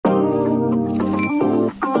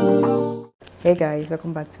Hey guys,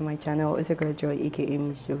 welcome back to my channel. It's a girl Joy, aka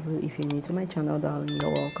Miss Jovu. If you're new to my channel, darling,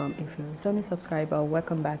 you're welcome. If you're a returning subscriber,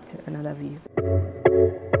 welcome back to another video.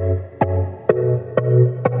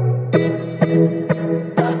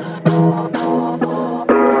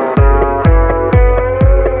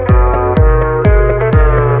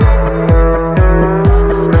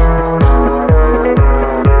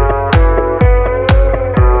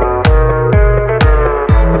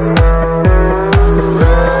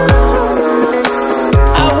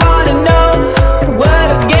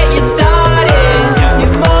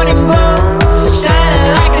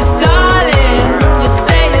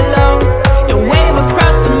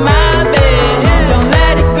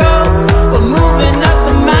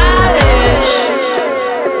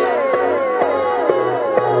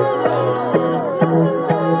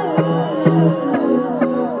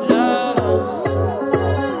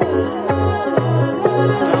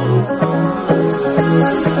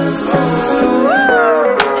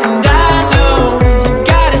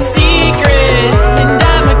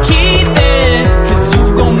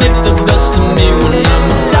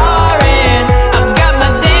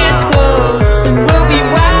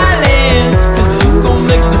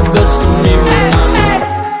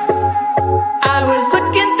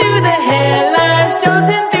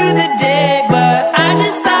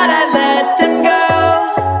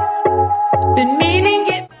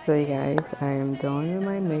 So you guys, I am done with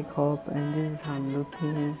my makeup and this is how I'm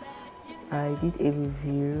looking. I did a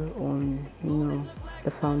review on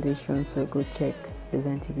the foundation, so go check the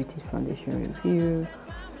Venti Beauty foundation review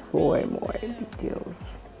for more details.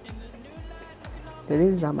 So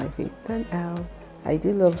this is how my face turned out. I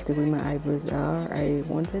do love the way my eyebrows are. I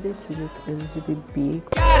wanted it to look a little bit big.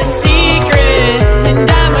 Got a secret and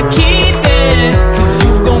I'ma keep it, 'cause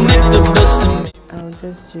you gon' make the best of me. I'll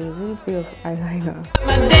just use a little bit of eyeliner.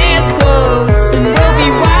 My dance clothes and we'll be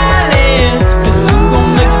wildin', 'cause you gon'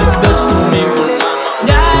 make the best of me.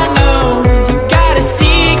 I know you got a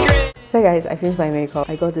secret. So guys, I finished my makeup.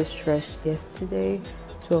 I got this stretched yesterday.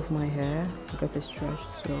 Two of my hair, I got it stretched.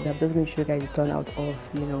 So I'm just going to show you guys the turnout of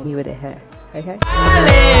me with the hair. Okay?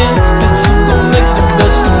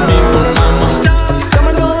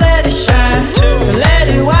 Someone gonna let it shine,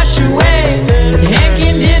 let it wash away. Your hand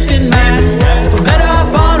can dip in mine, for better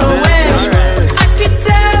off on the way. I can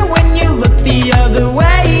tell when you look the other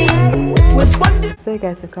way. So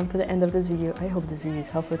guys, we've come to the end of this video. I hope this video is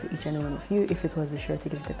helpful to each and every one of you. If it was, be sure to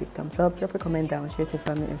give it a big thumbs up, drop a comment down, share to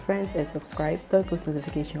family and friends, and subscribe. Turn post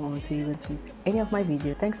notification on so you won't miss any of my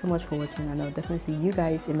videos. Thanks so much for watching, and I'll definitely see you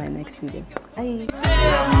guys in my next video. Bye.